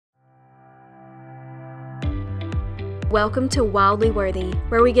Welcome to Wildly Worthy,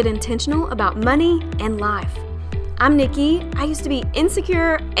 where we get intentional about money and life. I'm Nikki. I used to be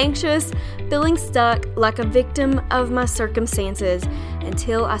insecure, anxious, feeling stuck like a victim of my circumstances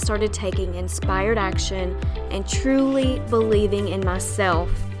until I started taking inspired action and truly believing in myself.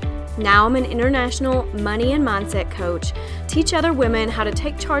 Now I'm an international money and mindset coach, teach other women how to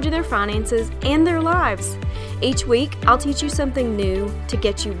take charge of their finances and their lives. Each week, I'll teach you something new to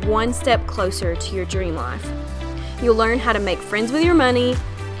get you one step closer to your dream life. You'll learn how to make friends with your money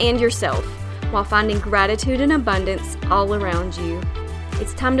and yourself while finding gratitude and abundance all around you.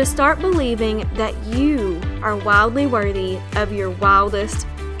 It's time to start believing that you are wildly worthy of your wildest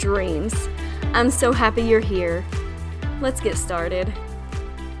dreams. I'm so happy you're here. Let's get started.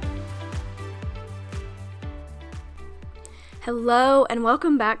 Hello and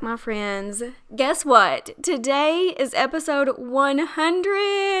welcome back, my friends. Guess what? Today is episode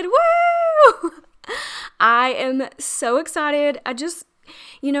 100. Woo! I am so excited.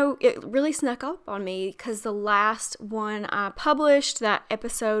 It really snuck up on me because the last one I published, that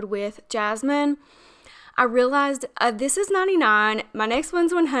episode with Jasmine, I realized this is 99. My next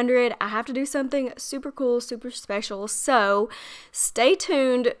one's 100. I have to do something super cool, super special. So stay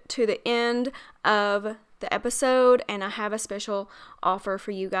tuned to the end of the episode, and I have a special offer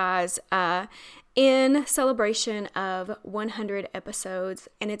for you guys in celebration of 100 episodes,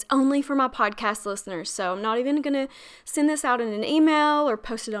 and it's only for my podcast listeners. So I'm not even going to send this out in an email or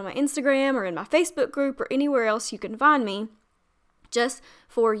post it on my Instagram or in my Facebook group or anywhere else you can find me, just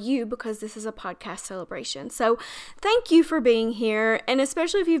for you, because this is a podcast celebration. So thank you for being here, and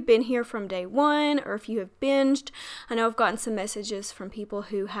especially if you've been here from day one or if you have binged. I know I've gotten some messages from people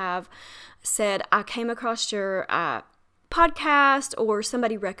who have said, I came across your podcast, or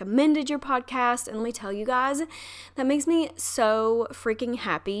somebody recommended your podcast, and let me tell you guys, that makes me so freaking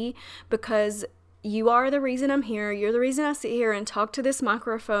happy, because you are the reason I'm here. You're the reason I sit here and talk to this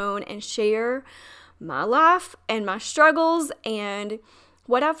microphone and share my life and my struggles and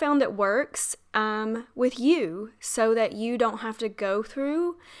what I've found that works with you, so that you don't have to go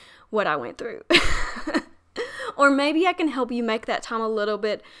through what I went through. Or maybe I can help you make that time a little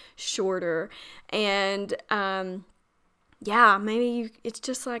bit shorter. And it's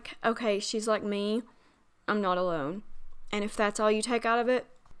just like, okay, she's like me. I'm not alone. And if that's all you take out of it,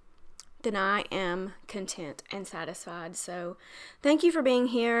 then I am content and satisfied. So thank you for being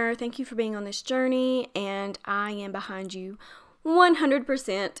here. Thank you for being on this journey. And I am behind you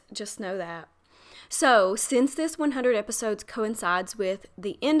 100%. Just know that. So since this 100 episodes coincides with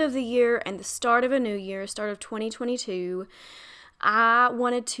the end of the year and the start of a new year, start of 2022, I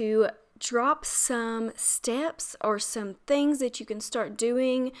wanted to drop some steps or some things that you can start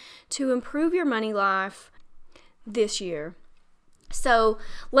doing to improve your money life this year. So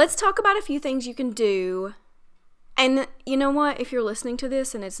let's talk about a few things you can do. And you know what? If you're listening to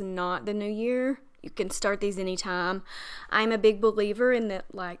this and it's not the new year, you can start these anytime. I'm a big believer in that,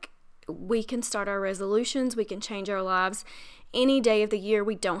 we can start our resolutions, we can change our lives any day of the year.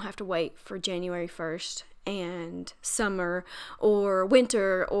 We don't have to wait for January 1st and summer or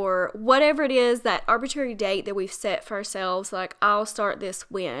winter or whatever it is, that arbitrary date that we've set for ourselves, like, I'll start this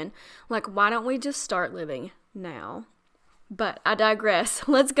when. Why don't we just start living now? But I digress.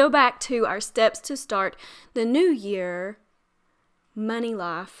 Let's go back to our steps to start the new year money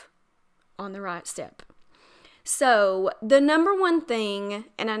life on the right step. So the number one thing,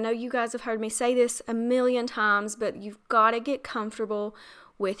 and I know you guys have heard me say this a million times, but you've got to get comfortable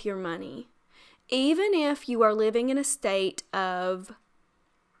with your money. Even if you are living in a state of,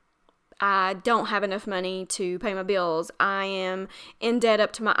 I don't have enough money to pay my bills, I am in debt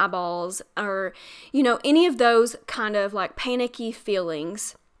up to my eyeballs, or, any of those kind of panicky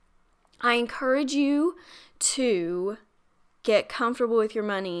feelings, I encourage you to get comfortable with your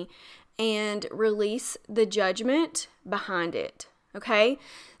money and release the judgment behind it, okay?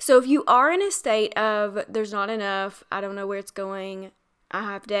 So if you are in a state of, there's not enough, I don't know where it's going, I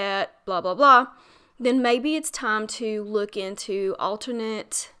have debt, blah, blah, blah, then maybe it's time to look into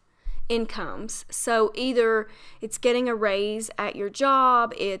alternate incomes. So either it's getting a raise at your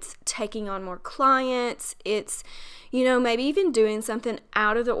job, it's taking on more clients, it's, maybe even doing something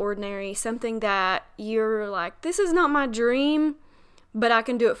out of the ordinary, something that you're like, this is not my dream, but I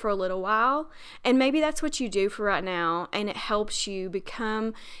can do it for a little while. And maybe that's what you do for right now, and it helps you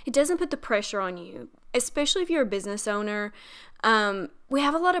it doesn't put the pressure on you, especially if you're a business owner. We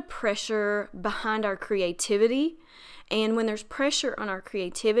have a lot of pressure behind our creativity. And when there's pressure on our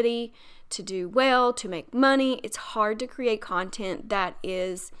creativity to do well, to make money, it's hard to create content that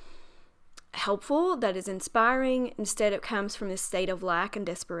is helpful, that is inspiring. Instead, it comes from this state of lack and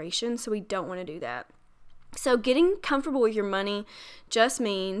desperation. So we don't want to do that. So getting comfortable with your money just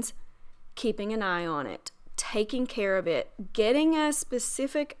means keeping an eye on it, taking care of it, getting a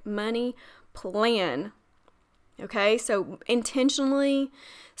specific money plan. Okay, so intentionally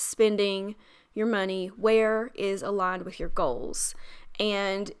spending your money where is aligned with your goals.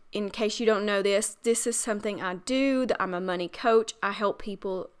 And in case you don't know this is something I do. I'm a money coach. I help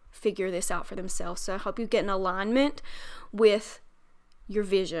people figure this out for themselves. So I help you get in alignment with your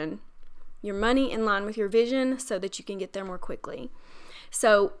vision, your money in line with your vision so that you can get there more quickly.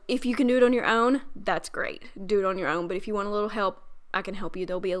 So if you can do it on your own, that's great. Do it on your own. But if you want a little help, I can help you.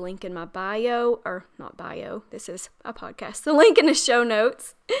 There'll be a link in my bio, or not bio, this is a podcast, the link in the show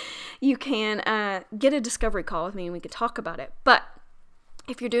notes. You can get a discovery call with me and we can talk about it. But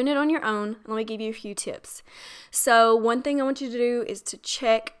if you're doing it on your own, let me give you a few tips. So one thing I want you to do is to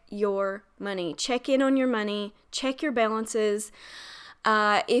check your money. Check in on your money. Check your balances.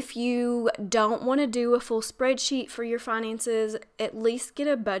 If you don't want to do a full spreadsheet for your finances, at least get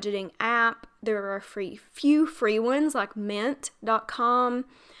a budgeting app. There are few free ones like Mint.com.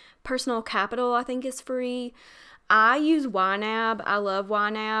 Personal Capital, I think, is free. I use YNAB. I love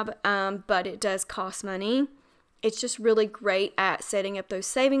YNAB, but it does cost money. It's just really great at setting up those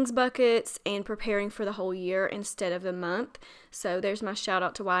savings buckets and preparing for the whole year instead of the month. So there's my shout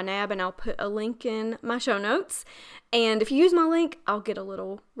out to YNAB, and I'll put a link in my show notes. And if you use my link, I'll get a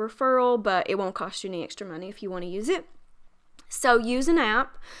little referral, but it won't cost you any extra money if you want to use it. So use an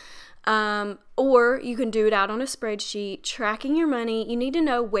app, or you can do it out on a spreadsheet, tracking your money. You need to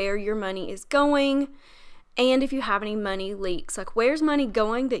know where your money is going, and if you have any money leaks, like where's money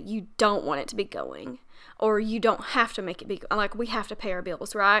going that you don't want it to be going, or you don't have to make it be, like we have to pay our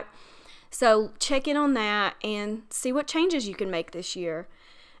bills, right? So check in on that and see what changes you can make this year.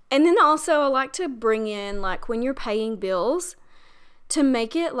 And then also I like to bring in, like, when you're paying bills, to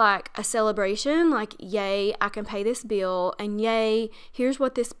make it like a celebration, like, yay, I can pay this bill, and yay, here's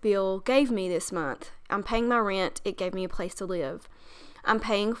what this bill gave me this month. I'm paying my rent, it gave me a place to live. I'm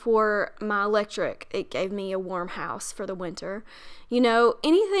paying for my electric, it gave me a warm house for the winter. You know,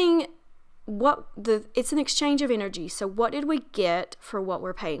 anything, it's an exchange of energy. So what did we get for what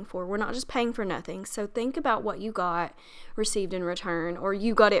we're paying for? We're not just paying for nothing. So think about what you received in return, or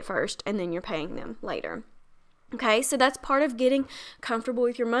you got it first and then you're paying them later. Okay, so that's part of getting comfortable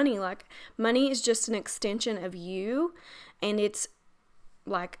with your money. Like, money is just an extension of you, and it's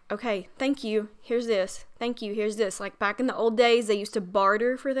like, okay, thank you, here's this. Thank you, here's this. Like, back in the old days, they used to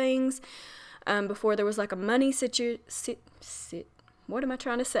barter for things. Before there was like a money what am I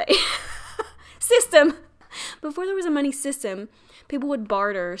trying to say? System. Before there was a money system, people would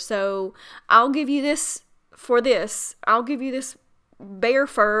barter. So I'll give you this for this. I'll give you this bear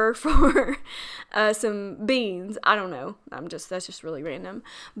fur for some beans. I don't know. That's just really random.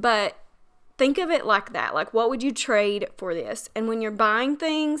 But think of it like that. Like, what would you trade for this? And when you're buying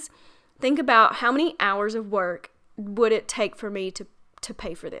things, think about how many hours of work would it take for me to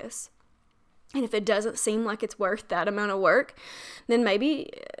pay for this? And if it doesn't seem like it's worth that amount of work, then maybe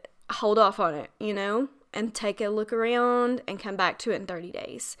hold off on it, and take a look around and come back to it in 30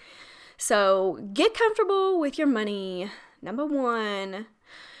 days. So get comfortable with your money. Number 1.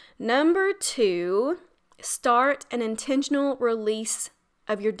 Number 2, start an intentional release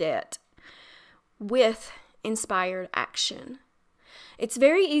of your debt with inspired action. It's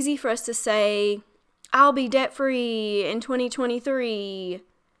very easy for us to say, I'll be debt-free in 2023.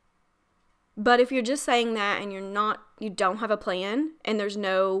 But if you're just saying that and you don't have a plan, and there's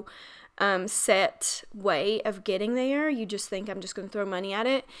no set way of getting there, you just think, I'm just going to throw money at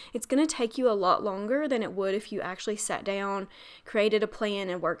it, it's going to take you a lot longer than it would if you actually sat down, created a plan,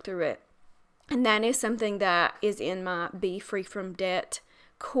 and worked through it. And that is something that is in my Be Free from Debt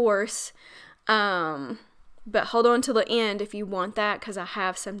course. But hold on till the end if you want that, because I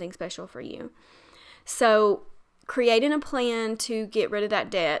have something special for you. So creating a plan to get rid of that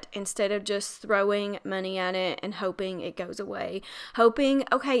debt instead of just throwing money at it and hoping it goes away. Hoping,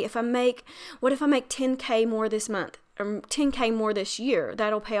 okay, what if I make $10K more this month or $10K more this year?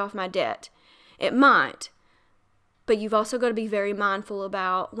 That'll pay off my debt. It might, but you've also got to be very mindful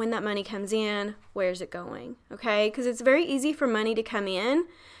about when that money comes in, where's it going, okay? Because it's very easy for money to come in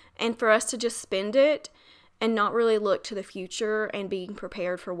and for us to just spend it and not really look to the future and being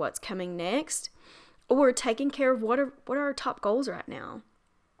prepared for what's coming next, or taking care of what are our top goals right now.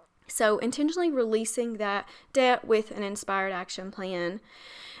 So intentionally releasing that debt with an inspired action plan.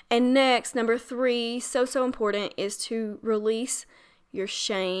 And next, number 3, so important, is to release your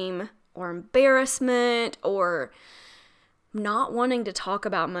shame or embarrassment or not wanting to talk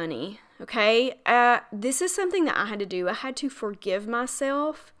about money, okay? This is something that I had to do. I had to forgive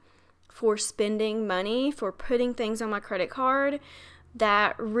myself for spending money, for putting things on my credit card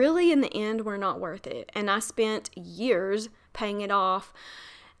that really in the end were not worth it. And I spent years paying it off.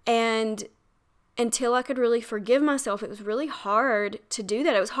 And until I could really forgive myself, it was really hard to do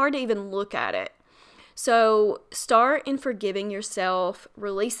that. It was hard to even look at it. So start in forgiving yourself,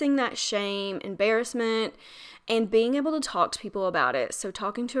 releasing that shame, embarrassment, and being able to talk to people about it. So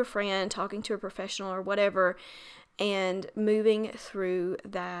talking to a friend, talking to a professional or whatever, and moving through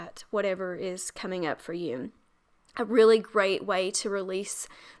that, whatever is coming up for you. A really great way to release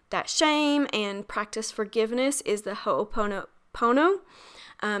that shame and practice forgiveness is the Ho'oponopono.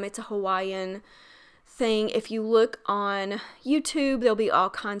 It's a Hawaiian thing. If you look on YouTube, there'll be all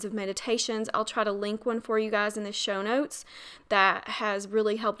kinds of meditations. I'll try to link one for you guys in the show notes that has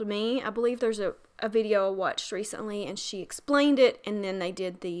really helped me. I believe there's a video I watched recently and she explained it, and then they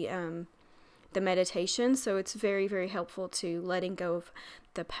did the meditation. So it's very, very helpful to letting go of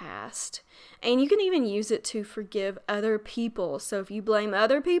the past. And you can even use it to forgive other people. So if you blame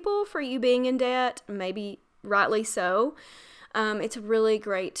other people for you being in debt, maybe rightly so, it's really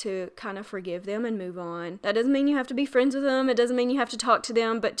great to kind of forgive them and move on. That doesn't mean you have to be friends with them. It doesn't mean you have to talk to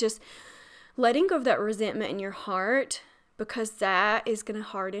them, but just letting go of that resentment in your heart, because that is going to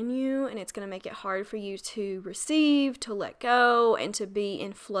harden you and it's going to make it hard for you to receive, to let go, and to be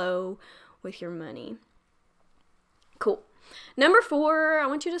in flow with your money. Cool. Number 4, I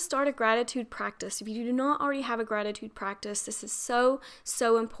want you to start a gratitude practice. If you do not already have a gratitude practice, this is so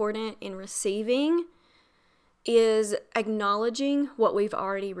important in receiving, is acknowledging what we've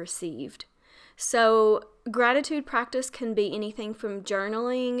already received. So gratitude practice can be anything from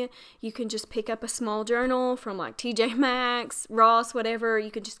journaling. You can just pick up a small journal from like TJ Maxx, Ross, whatever.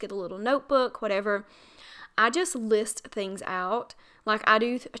 You can just get a little notebook, whatever. I just list things out. Like I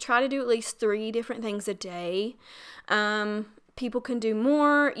try to do at least 3 different things a day. People can do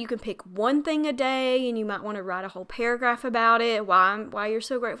more. You can pick one thing a day and you might want to write a whole paragraph about it, why you're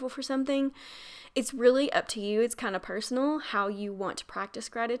so grateful for something. It's really up to you. It's kind of personal how you want to practice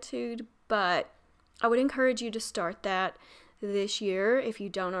gratitude, but I would encourage you to start that this year if you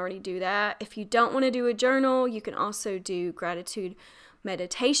don't already do that. If you don't want to do a journal, you can also do gratitude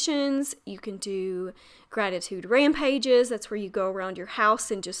meditations. You can do gratitude rampages. That's where you go around your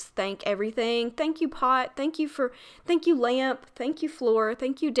house and just thank everything. Thank you, pot. Thank you, lamp. Thank you, floor.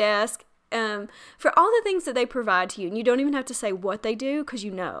 Thank you, desk. For all the things that they provide to you. And you don't even have to say what they do because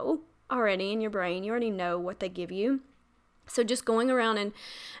you know already in your brain. You already know what they give you. So just going around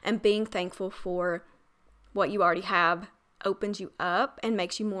and being thankful for what you already have opens you up and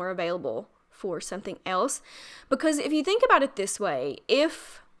makes you more available for something else. Because if you think about it this way,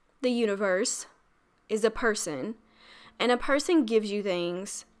 if the universe is a person and a person gives you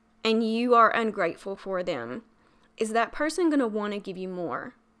things and you are ungrateful for them, is that person going to want to give you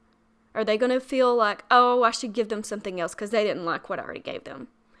more? Are they going to feel like, oh, I should give them something else because they didn't like what I already gave them?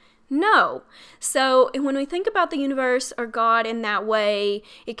 No. So when we think about the universe or God in that way,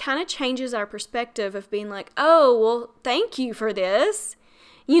 it kind of changes our perspective of being like, oh, well, thank you for this.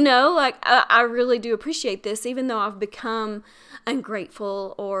 You know, like I really do appreciate this, even though I've become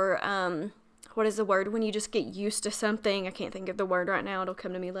ungrateful or what is the word when you just get used to something? I can't think of the word right now. It'll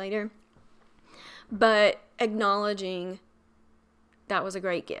come to me later. But acknowledging that was a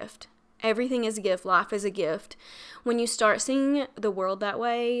great gift. Everything is a gift. Life is a gift. When you start seeing the world that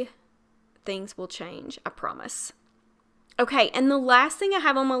way, things will change. I promise. Okay, and the last thing I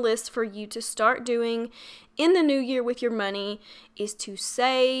have on my list for you to start doing in the new year with your money is to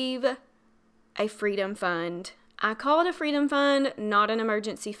save a freedom fund. I call it a freedom fund, not an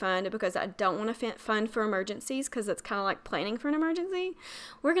emergency fund, because I don't want to fund for emergencies because it's kind of like planning for an emergency.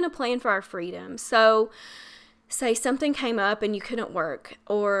 We're going to plan for our freedom. So say something came up and you couldn't work,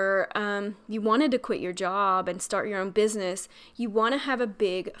 or you wanted to quit your job and start your own business, you want to have a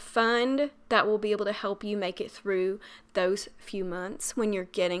big fund that will be able to help you make it through those few months when you're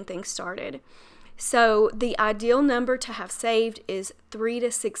getting things started. So the ideal number to have saved is 3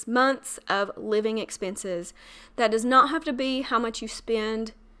 to 6 months of living expenses. That does not have to be how much you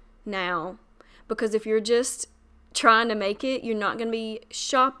spend now, because if you're just trying to make it, you're not going to be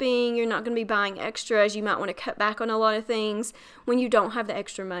shopping, you're not going to be buying extras, you might want to cut back on a lot of things when you don't have the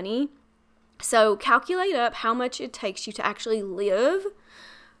extra money. So calculate up how much it takes you to actually live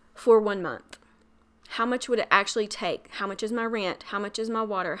for 1 month. How much would it actually take? How much is my rent? How much is my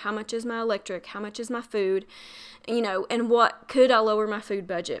water? How much is my electric? How much is my food? You know, and what could I lower my food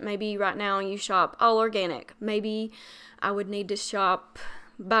budget? Maybe right now you shop all organic. Maybe I would need to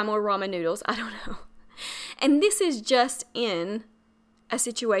buy more ramen noodles. I don't know. And this is just in a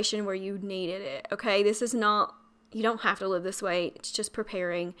situation where you needed it, okay? This is not You don't have to live this way. It's just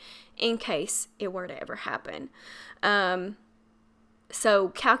preparing in case it were to ever happen. So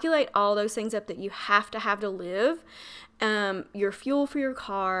calculate all those things up that you have to live. Your fuel for your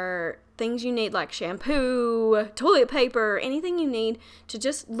car, things you need like shampoo, toilet paper, anything you need to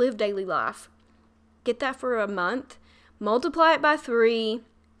just live daily life. Get that for a month, multiply it by 3,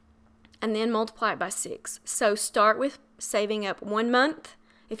 and then multiply it by 6. So start with saving up 1 month.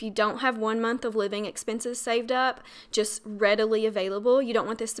 If you don't have 1 month of living expenses saved up, just readily available, you don't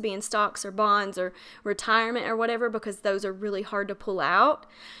want this to be in stocks or bonds or retirement or whatever, because those are really hard to pull out.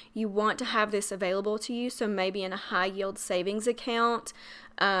 You want to have this available to you, so maybe in a high yield savings account.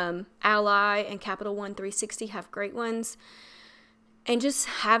 Ally and Capital One 360 have great ones, and just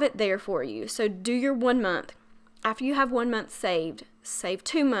have it there for you. So do your 1 month. After you have 1 month saved, save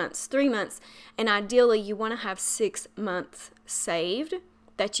 2 months, 3 months, and ideally you want to have 6 months saved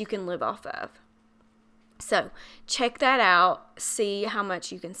that you can live off of. So check that out, see how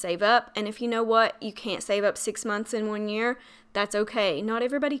much you can save up. And if you know what, you can't save up 6 months in 1 year, that's okay. Not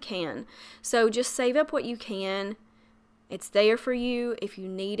everybody can. So just save up what you can. It's there for you if you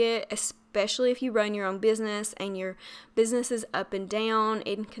need it, especially if you run your own business and your business is up and down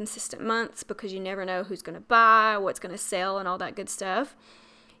in consistent months, because you never know who's going to buy, what's going to sell, and all that good stuff.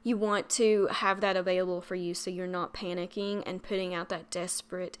 You want to have that available for you so you're not panicking and putting out that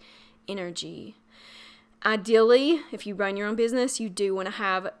desperate energy. Ideally, if you run your own business, you do want to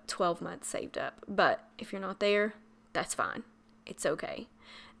have 12 months saved up. But if you're not there, that's fine. It's okay.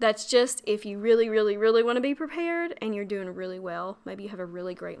 That's just if you really, really, really want to be prepared and you're doing really well. Maybe you have a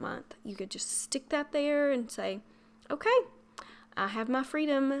really great month. You could just stick that there and say, okay, I have my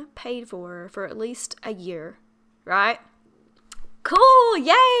freedom paid for at least a year, right? Cool,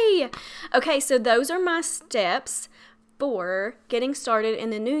 yay! Okay, so those are my steps for getting started in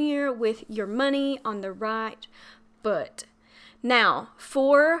the new year with your money on the right foot. Now,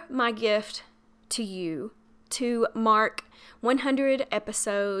 for my gift to you to mark 100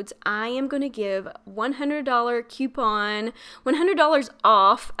 episodes, I am going to give $100 coupon, $100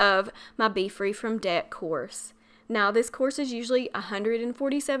 off of my Be Free from Debt course. Now, this course is usually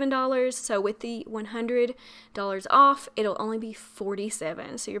 $147, so with the $100 off, it'll only be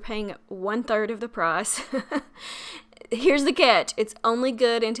 $47, so you're paying 1/3 of the price. Here's the catch. It's only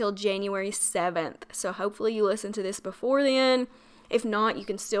good until January 7th, so hopefully you listen to this before then. If not, you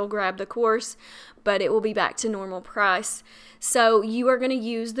can still grab the course, but it will be back to normal price. So you are going to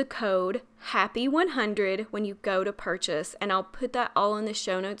use the code HAPPY100 when you go to purchase, and I'll put that all in the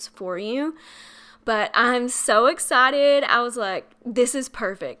show notes for you. But I'm so excited. I was like, this is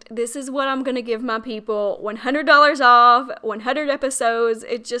perfect. This is what I'm going to give my people. $100 off, 100 episodes.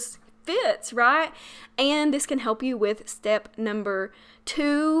 It just fits, right? And this can help you with step number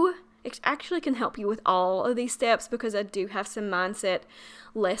 2. It actually can help you with all of these steps, because I do have some mindset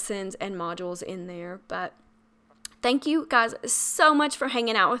lessons and modules in there. But thank you guys so much for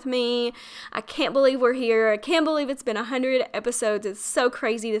hanging out with me. I can't believe we're here. I can't believe it's been 100 episodes. It's so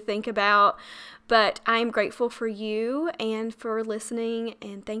crazy to think about. But I'm grateful for you and for listening.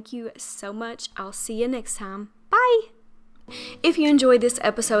 And thank you so much. I'll see you next time. Bye. If you enjoyed this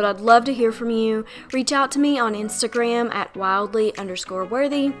episode, I'd love to hear from you. Reach out to me on Instagram at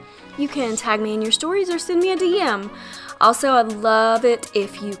wildly_worthy. You can tag me in your stories or send me a DM. Also, I'd love it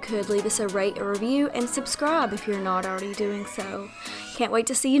if you could leave us a rate or review and subscribe if you're not already doing so. Can't wait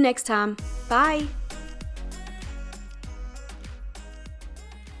to see you next time. Bye.